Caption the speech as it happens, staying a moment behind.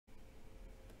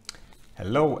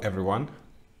Hello everyone,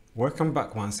 welcome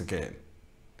back once again.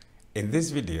 In this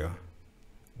video,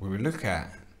 we will look at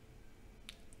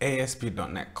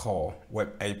ASP.NET Core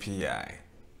Web API,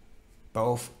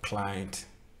 both client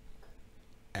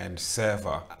and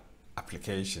server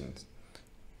applications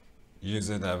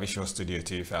using the Visual Studio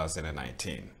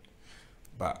 2019.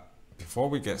 But before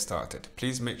we get started,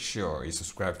 please make sure you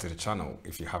subscribe to the channel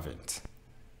if you haven't.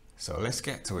 So let's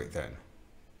get to it then.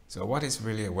 So what is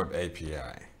really a Web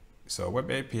API? So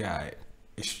Web API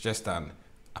is just an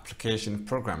application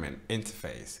programming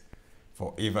interface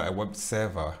for either a web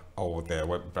server or the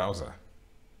web browser.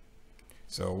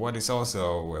 So what is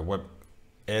also a web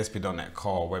ASP.NET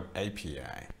Core Web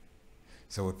API?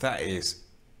 So that is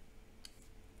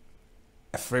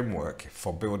a framework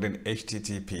for building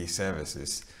HTTP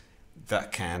services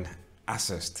that can be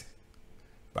accessed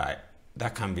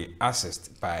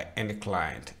by any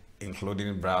client,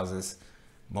 including browsers,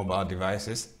 mobile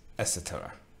devices,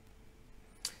 etc.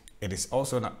 It is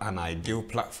also an ideal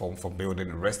platform for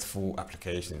building RESTful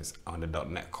applications on the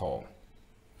 .NET Core.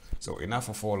 So enough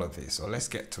of all of this, so let's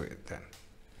get to it then.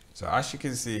 So as you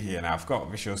can see here, now I've got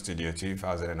Visual Studio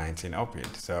 2019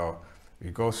 opened, so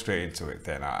we go straight into it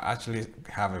then. I actually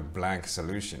have a blank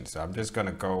solution, so I'm just going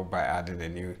to go by adding a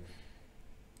new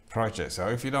project. So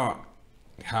if you don't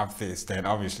have this, then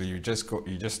obviously you just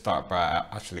start by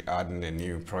actually adding a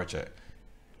new project.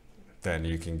 Then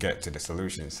you can get to the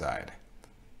solution side.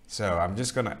 So I'm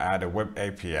just going to add a web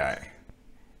API,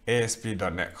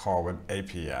 ASP.NET Core Web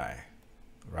API,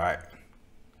 right?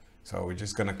 So we're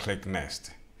just going to click next.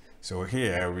 So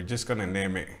here we're just going to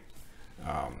name it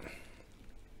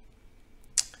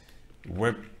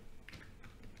Web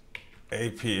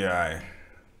API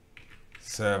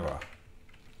Server,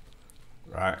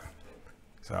 right?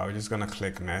 So I'm just going to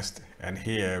click next, and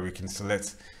here we can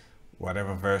select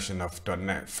whatever version of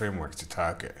 .NET framework to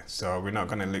target. So we're not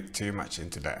going to look too much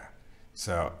into that.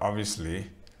 So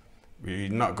obviously we're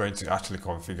not going to actually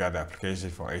configure the application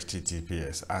for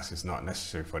HTTPS, as is not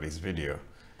necessary for this video.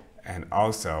 And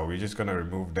also we're just going to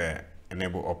remove the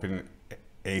enable open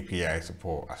API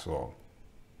support as well.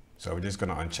 So we're just going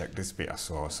to uncheck this bit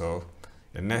as well. So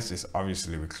the next is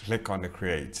obviously we click on the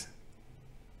create.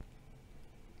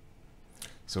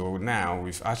 So now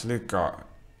we've actually got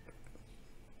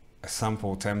a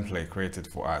sample template created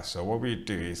for us. So what we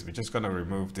do is we're just going to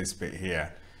remove this bit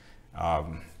here,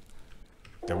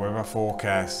 the weather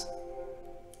forecast,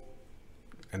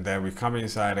 and then we come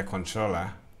inside the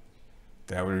controller.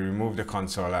 Then we remove the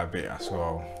controller bit as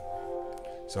well.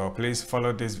 So please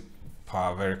follow this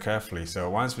part very carefully. So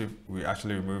once we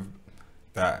actually remove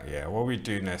that, what we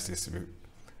do next is we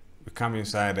come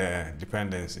inside the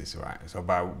dependencies, right? So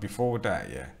before that,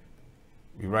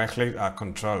 we right click our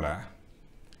controller,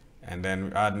 and then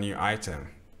we add new item.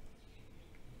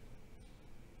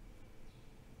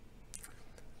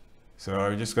 So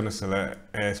we're just going to select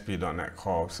ASP.NET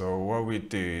Core. So what we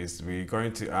do is we're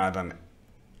going to add an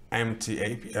empty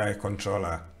API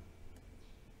controller.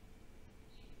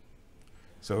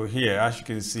 So here, as you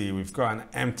can see, we've got an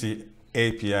empty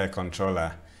API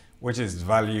controller, which is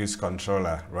values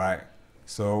controller, right?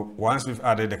 So once we've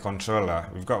added the controller,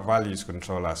 we've got values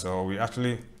controller. So we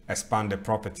actually expand the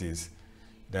properties.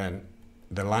 Then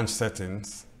the launch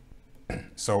settings.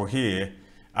 So here,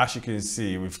 as you can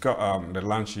see, we've got the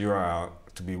launch URL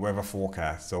to be weather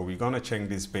forecast. So we're going to change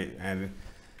this bit, and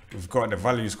we've got the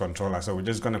values controller. So we're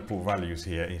just going to put values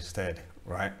here instead,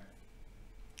 right?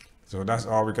 So that's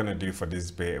all we're going to do for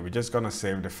this bit. We're just going to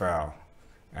save the file,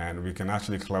 and we can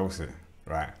actually close it,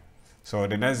 right? So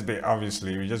the next bit,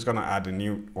 obviously, we're just going to add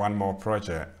one more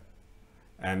project.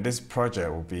 And this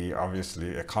project will be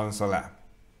obviously a console app.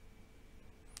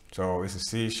 So it's a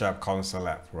C# console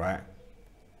app, right?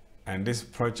 And this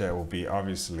project will be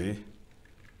obviously,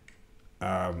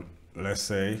 let's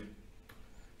say,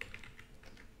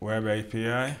 Web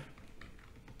API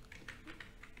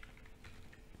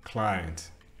client,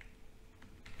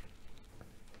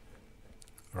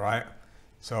 right?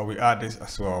 So we add this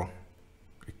as well.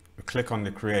 We click on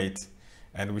the create,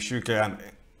 and we should get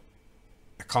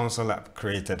a console app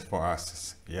created for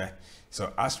us,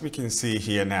 So as we can see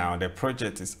here now, the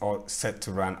project is all set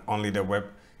to run only the Web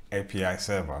API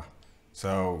server.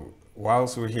 So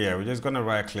whilst we're here, we're just going to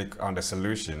right click on the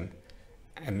solution,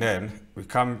 and then we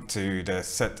come to the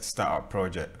set startup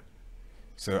project.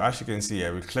 So as you can see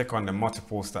here, we click on the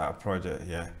multiple startup project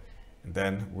here, and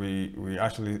then we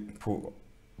actually put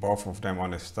both of them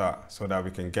on the start so that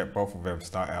we can get both of them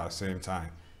started at the same time.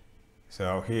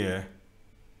 So here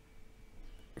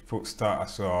we put start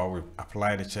as well, we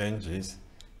apply the changes,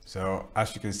 So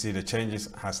as you can see, the changes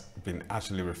has been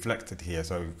actually reflected here.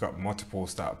 So we've got multiple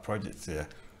start projects here.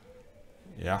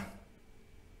 Yeah.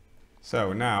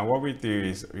 So now what we do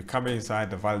is we come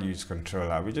inside the values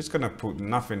controller. We're just going to put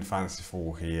nothing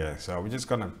fanciful here. So we're just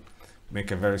going to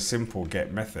make a very simple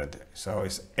get method. So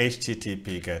it's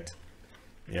HTTP get.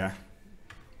 Yeah.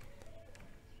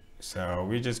 So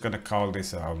we're just going to call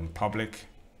this public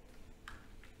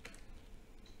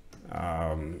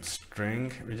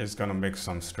string. We're just going to make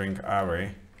some string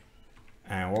array,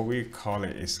 and what we call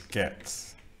it is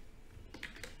get.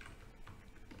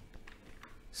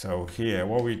 So here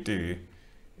what we do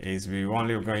is we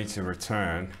only going to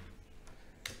return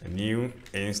a new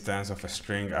instance of a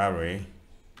string array.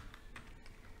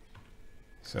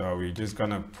 So we're just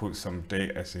gonna put some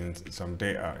data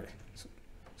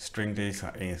string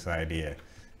data inside here.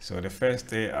 So the first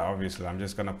data, obviously I'm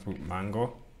just gonna put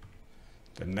mango.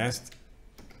 The next,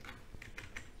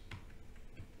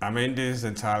 I mean, this is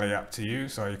entirely up to you,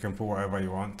 so you can put whatever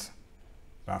you want.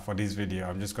 But for this video,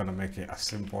 I'm just gonna make it as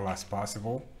simple as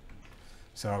possible.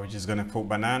 So we're just gonna put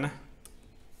banana,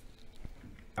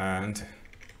 and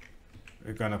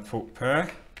we're gonna put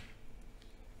pear,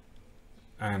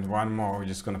 and one more. We're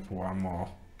just gonna put one more.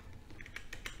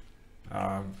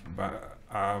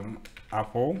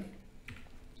 Apple,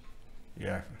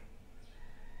 yeah.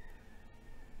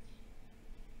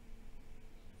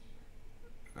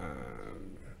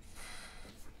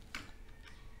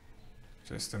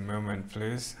 Just a moment,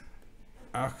 please.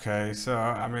 Okay, so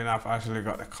I mean, I've actually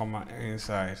got the comma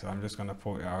inside, so I'm just gonna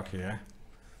put it out here.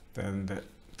 Then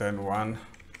one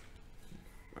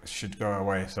should go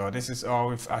away. So this is all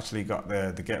we've actually got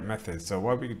the get method. So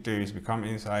what we do is we come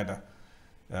inside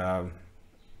the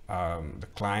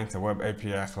client, the web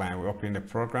API client. We open the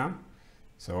program.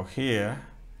 So here,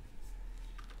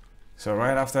 so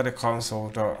right after the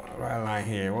console.write line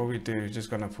here, what we do is just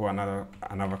gonna put another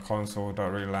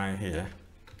console.read line here.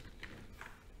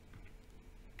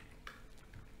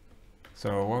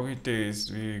 So what we do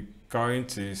is we're going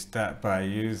to start by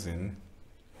using,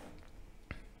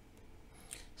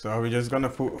 so we're just gonna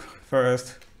put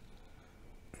first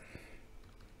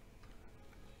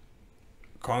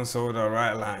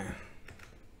console.write line.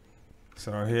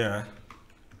 So here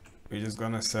we're just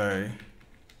gonna say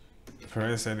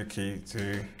press any key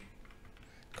to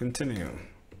continue.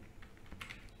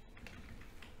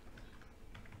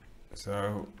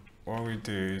 So what we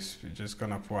do is we're just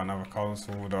gonna put another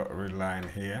console.read line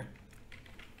here.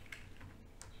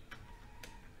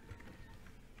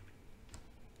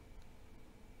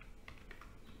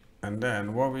 And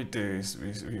then what we do is we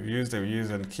use the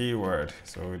using keyword.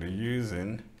 So the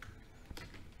using,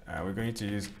 we're going to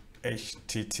use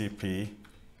HTTP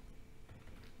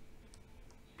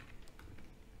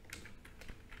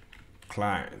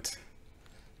client,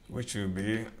 which will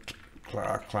be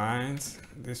client.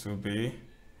 This will be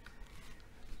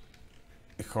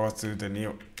equal to the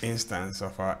new instance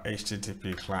of our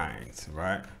HTTP client,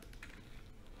 right?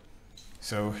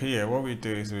 So here what we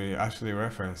do is we actually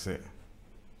reference it.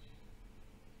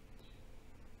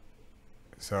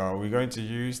 So we're going to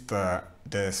use the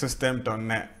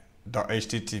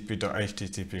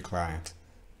system.net.http.http client.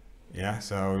 Yeah,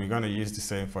 so we're going to use the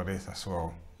same for this as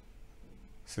well.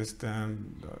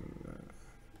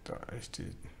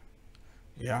 System.net.http.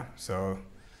 Yeah, so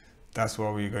that's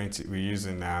what we're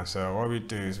using now. So what we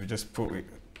do is we just put it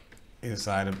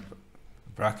inside a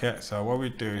bracket. So what we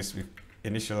do is we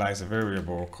initialize a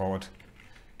variable called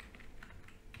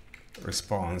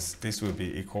response. This will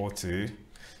be equal to,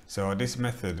 so this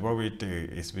method, what we do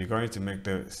is we're going to make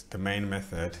the main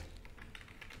method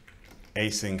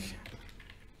async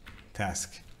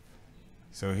task.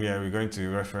 So here we're going to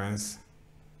reference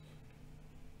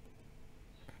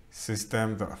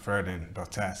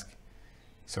system.threading.task.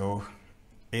 So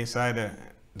inside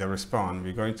the response,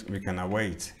 we can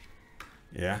await.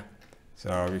 Yeah.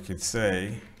 So we could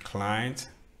say client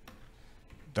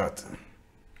dot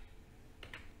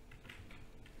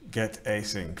get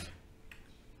async.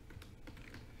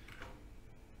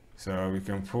 So we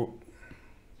can put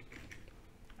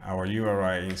our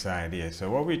URI inside here. So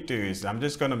what we do is I'm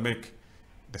just going to make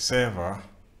the server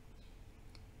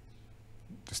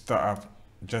to start up,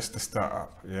 just to start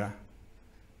up. Yeah.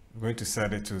 I'm going to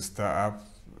set it to start up.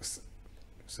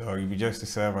 So it'll be just the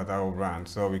server that will run,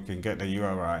 so we can get the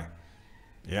URI.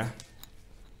 Yeah.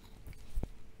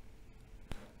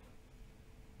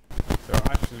 So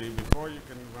actually, before you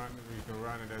can run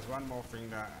it, there's one more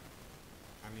thing that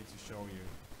I need to show you.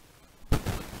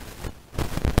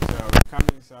 So we come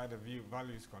inside the view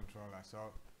values controller.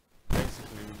 So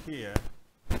basically here,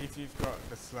 if you've got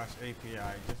the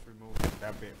 /API, just remove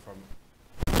that bit from.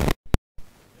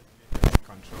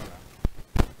 controller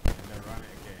and then run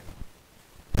it again.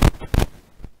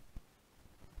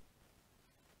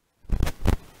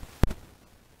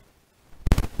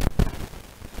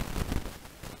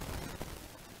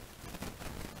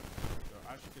 So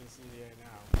as you can see here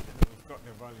now, we've got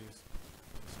the values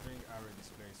string array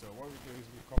display. So what we do is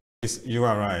we copy this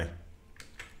URI.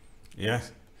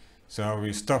 Yes. So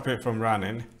we stop it from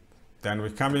running. Then we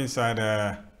come inside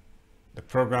the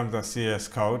program.cs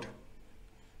code.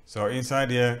 So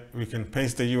inside here, we can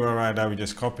paste the URI that we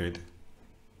just copied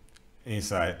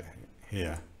inside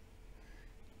here.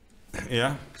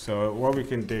 Yeah. So what we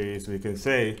can do is we can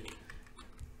say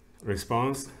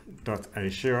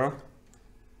response.ensure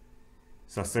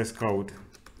success code.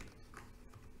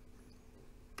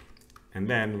 And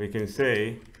then we can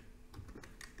say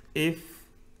if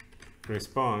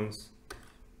response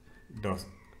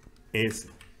is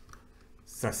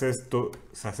success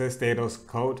status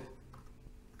code,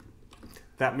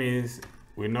 that means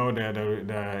we know that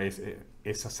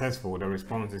it's successful, the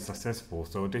response is successful.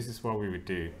 So this is what we would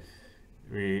do.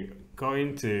 We go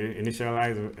into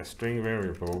initialize a string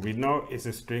variable. We know it's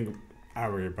a string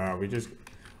array, but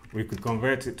we could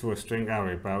convert it to a string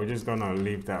array, but we're just gonna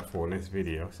leave that for next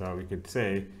video. So we could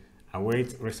say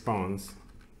await response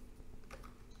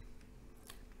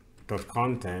dot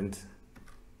content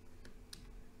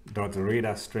dot read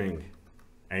a string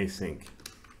async.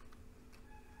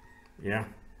 Yeah.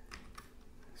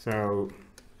 So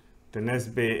the next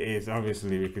bit is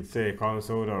obviously we could say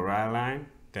console.writeLine,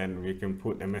 then we can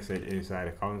put the message inside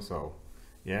the console.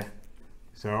 Yeah.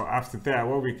 So after that,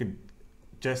 what we could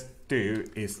just do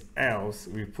is else.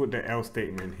 We put the else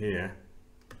statement here.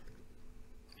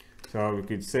 So we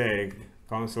could say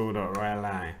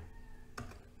console.writeLine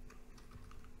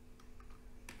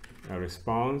a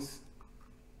response,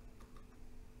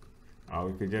 or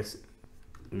we could just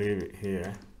leave it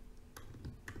here,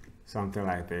 something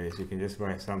like this. You can just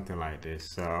write something like this.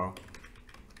 So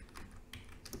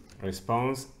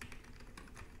response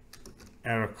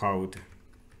error code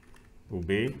will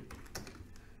be,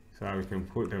 so we can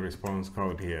put the response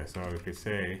code here. So we could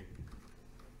say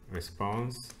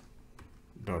response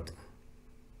dot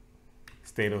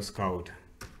status code.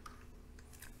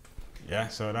 Yeah,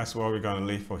 so that's what we're going to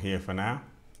leave for here for now.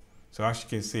 So as you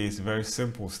can see, it's very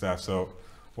simple stuff. So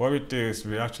what we do is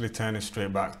we actually turn it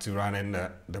straight back to running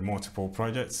the multiple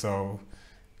projects. So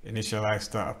initialize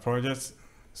start a project.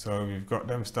 So we've got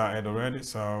them started already.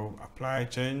 So apply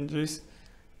changes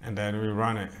and then we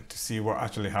run it to see what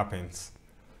actually happens.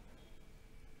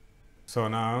 So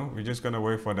now we're just going to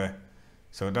wait for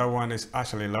so that one is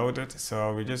actually loaded.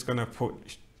 So we're just going to put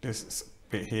this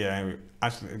bit here and we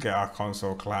actually get our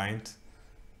console client.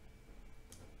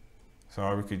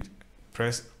 So we could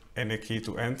press any key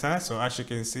to enter. So as you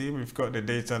can see, we've got the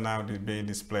data now being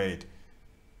displayed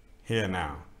here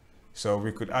now. So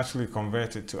we could actually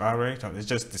convert it to array. It's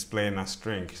just displaying a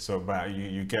string. So but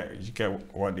you get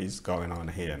what is going on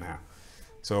here now.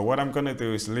 So what I'm going to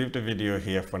do is leave the video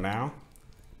here for now.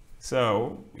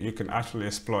 So you can actually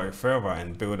explore it further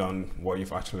and build on what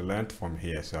you've actually learned from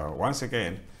here. So once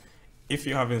again, if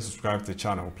you haven't subscribed to the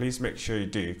channel, please make sure you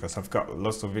do, because I've got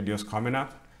lots of videos coming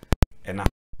up. And have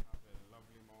a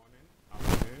lovely morning,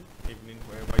 afternoon, evening,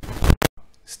 wherever you are.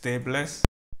 Stay blessed.